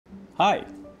Hi.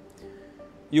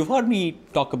 You've heard me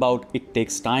talk about it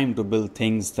takes time to build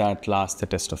things that last the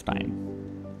test of time.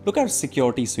 Look at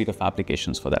security suite of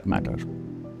applications for that matter.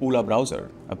 Ula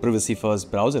Browser, a privacy-first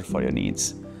browser for your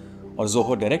needs. Or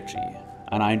Zoho Directory,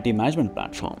 an identity management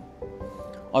platform.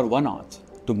 Or OneAuth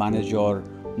to manage your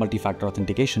multi-factor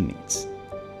authentication needs.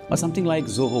 Or something like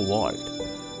Zoho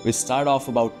Vault, which started off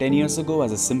about 10 years ago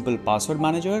as a simple password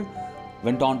manager,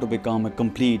 went on to become a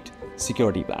complete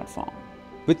security platform.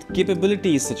 With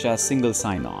capabilities such as single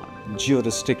sign-on,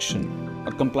 geo-restriction,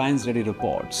 or compliance-ready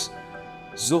reports,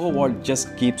 Zoho Vault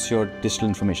just keeps your digital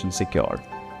information secure.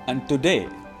 And today,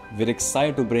 we're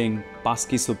excited to bring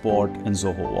Passkey support in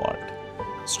Zoho Vault.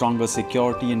 Stronger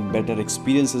security and better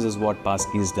experiences is what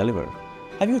Passkeys deliver.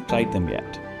 Have you tried them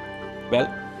yet? Well,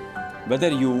 whether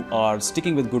you are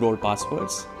sticking with good old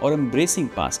passwords or embracing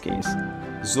Passkeys,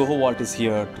 Zoho Vault is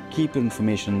here to keep your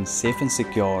information safe and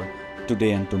secure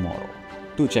today and tomorrow.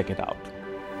 Do check it out.